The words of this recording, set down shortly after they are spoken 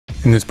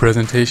In this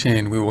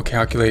presentation, we will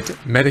calculate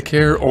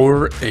Medicare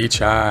or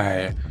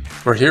HI.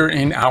 We're here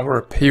in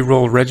our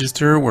payroll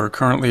register. We're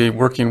currently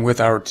working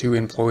with our two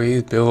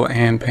employees, Bill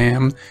and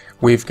Pam.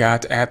 We've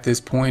got at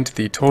this point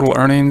the total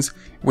earnings.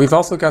 We've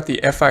also got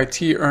the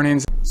FIT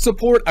earnings.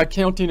 Support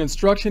accounting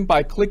instruction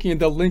by clicking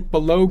the link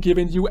below,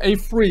 giving you a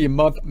free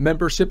month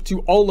membership to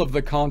all of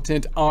the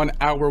content on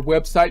our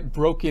website,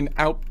 broken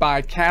out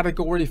by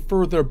category,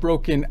 further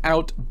broken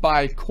out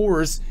by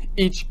course.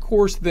 Each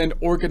course then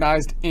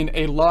organized in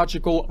a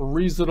logical,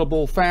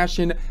 reasonable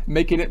fashion,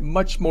 making it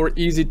much more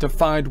easy to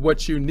find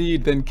what you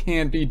need than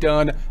can be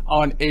done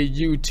on a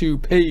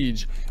YouTube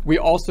page. We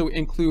also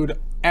include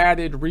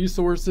added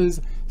resources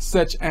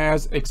such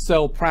as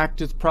Excel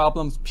practice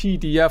problems,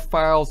 PDF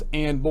files,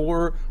 and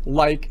more,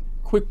 like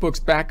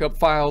QuickBooks backup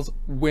files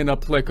when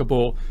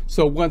applicable.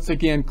 So once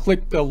again,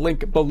 click the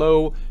link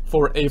below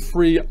for a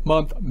free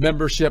month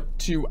membership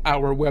to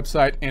our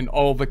website and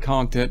all the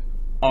content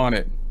on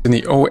it. In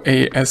the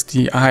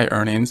OASDI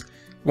earnings,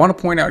 I want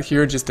to point out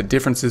here just the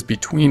differences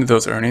between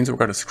those earnings. We're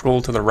going to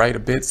scroll to the right a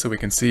bit so we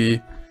can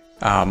see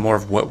more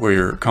of what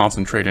we're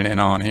concentrating in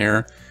on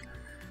here.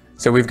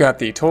 So we've got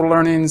the total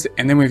earnings,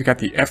 and then we've got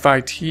the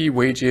FIT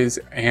wages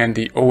and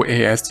the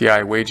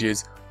OASDI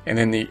wages, and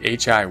then the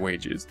HI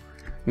wages.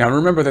 Now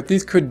remember that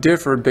these could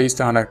differ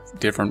based on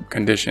different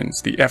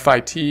conditions. The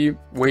FIT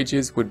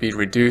wages would be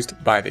reduced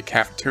by the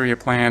cafeteria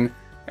plan,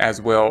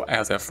 as well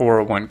as a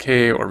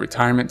 401k or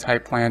retirement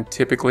type plan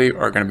typically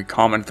are going to be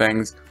common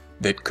things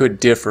that could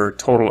differ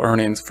total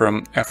earnings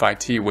from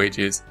FIT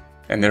wages,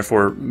 and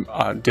therefore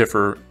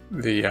differ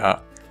the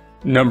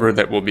number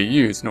that will be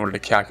used in order to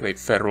calculate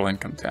federal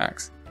income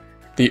tax.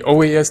 The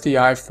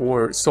OASDI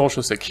for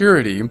Social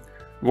Security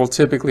will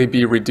typically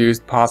be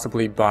reduced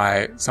possibly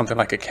by something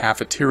like a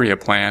cafeteria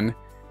plan,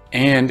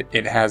 and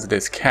it has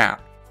this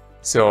cap.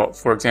 So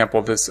for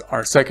example,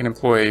 our second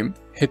employee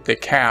hit the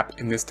cap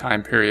in this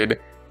time period,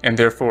 and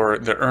therefore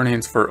the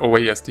earnings for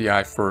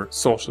OASDI for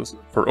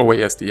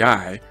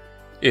OASDI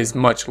is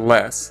much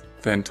less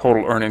than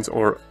total earnings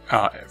or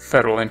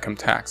federal income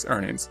tax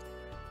earnings.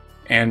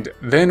 And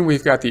then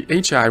we've got the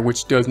HI,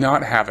 which does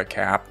not have a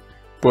cap,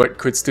 but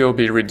could still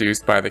be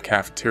reduced by the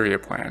cafeteria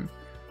plan.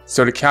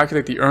 So to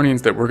calculate the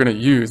earnings that we're going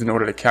to use in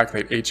order to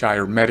calculate HI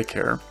or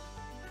Medicare,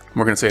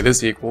 we're going to say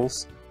this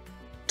equals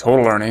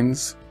total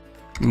earnings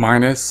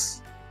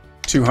minus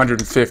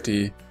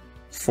 250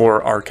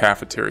 for our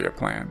cafeteria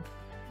plan.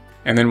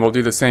 And then we'll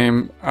do the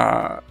same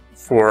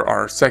for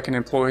our second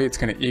employee. It's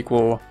going to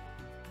equal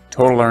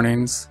total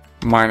earnings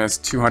minus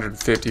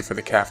 250 for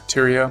the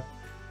cafeteria.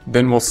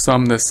 Then we'll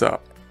sum this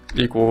up,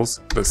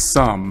 equals the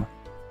sum,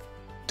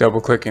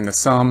 double-clicking the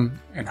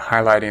sum and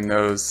highlighting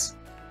those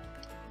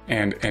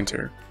and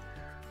enter.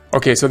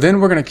 Okay, so then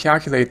we're going to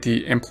calculate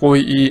the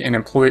employee and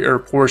employer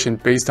portion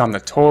based on the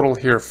total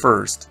here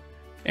first,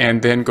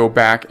 and then go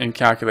back and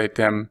calculate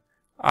them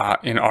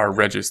in our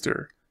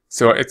register.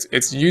 So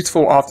it's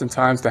useful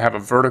oftentimes to have a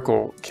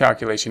vertical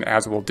calculation,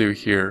 as we'll do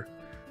here.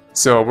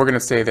 So we're going to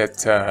say that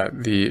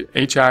the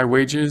HI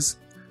wages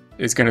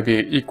is going to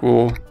be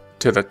equal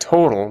to the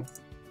total,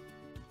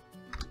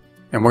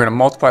 and we're going to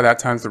multiply that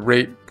times the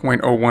rate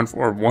 0.01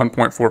 or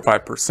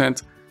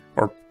 1.45%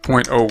 or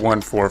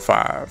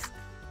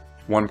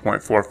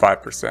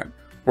 1.45%.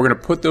 We're going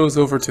to put those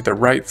over to the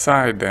right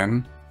side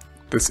then.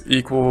 This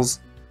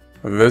equals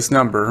this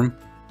number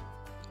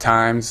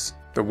times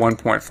the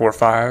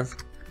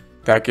 1.45.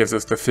 That gives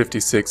us the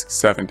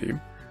 5670.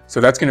 So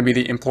that's going to be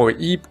the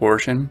employee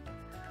portion.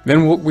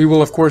 Then we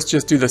will of course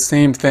just do the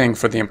same thing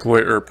for the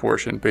employer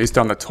portion based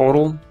on the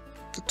total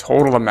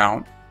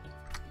amount,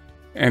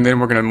 and then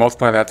we're going to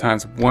multiply that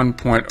times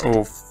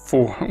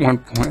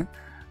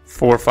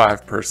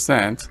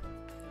 1.45%.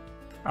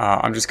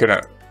 I'm just going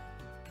to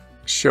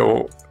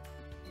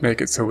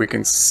make it so we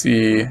can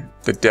see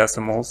the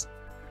decimals.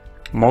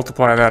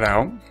 Multiply that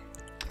out.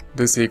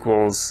 This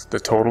equals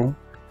the total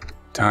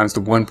times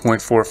the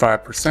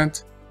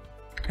 1.45%.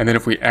 And then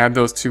if we add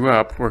those two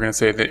up, we're going to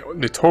say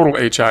that the total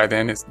HI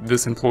then is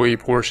this employee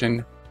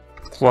portion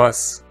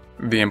plus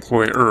the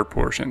employer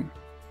portion.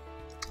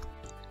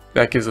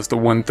 That gives us the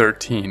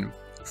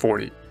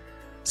 113.40.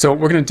 So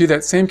we're going to do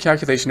that same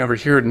calculation over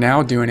here,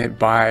 now doing it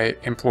by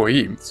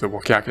employee. So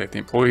we'll calculate the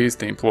employees,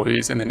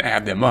 and then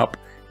add them up.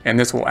 And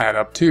this will add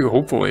up to,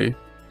 hopefully,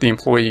 the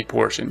employee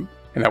portion.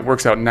 And that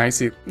works out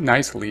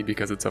nicely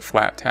because it's a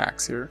flat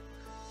tax here.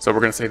 So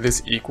we're going to say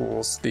this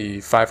equals the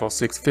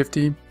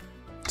 506.50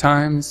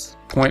 times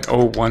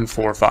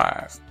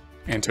 0.0145.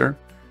 Enter.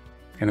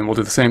 And then we'll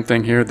do the same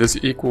thing here.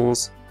 This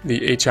equals the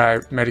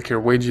HI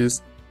Medicare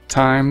wages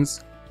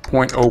times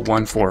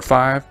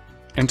 0.0145.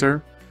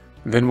 Enter.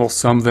 Then we'll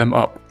sum them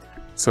up.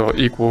 So it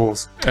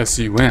equals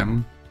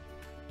SUM.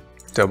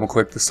 Double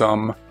click the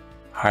sum,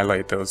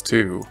 highlight those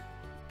two,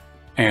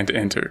 and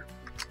enter.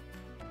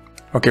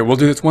 Okay, we'll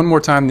do this one more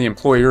time, the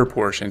employer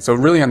portion. So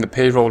really on the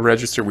payroll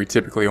register, we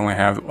typically only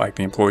have like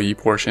the employee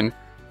portion,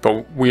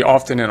 but we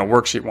often in a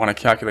worksheet want to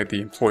calculate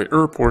the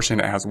employer portion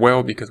as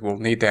well, because we'll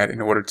need that in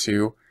order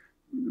to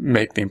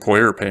make the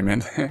employer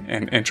payment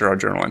and enter our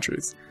journal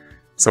entries.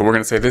 So we're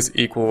going to say this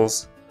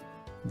equals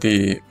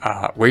the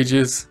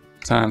wages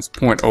times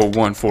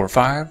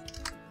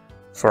 0.0145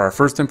 for our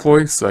first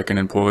employee. Second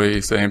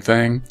employee, same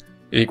thing,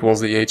 equals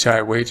the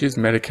HI wages,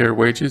 Medicare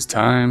wages,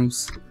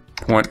 times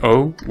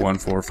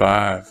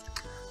 0.0145.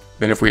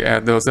 Then if we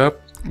add those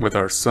up with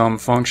our sum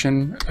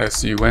function,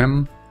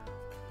 SUM,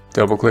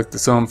 double click the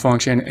sum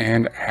function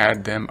and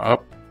add them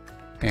up,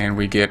 and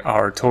we get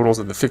our totals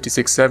of the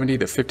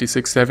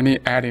 5670,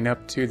 adding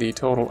up to the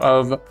total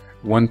of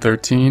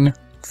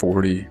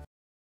 113.40.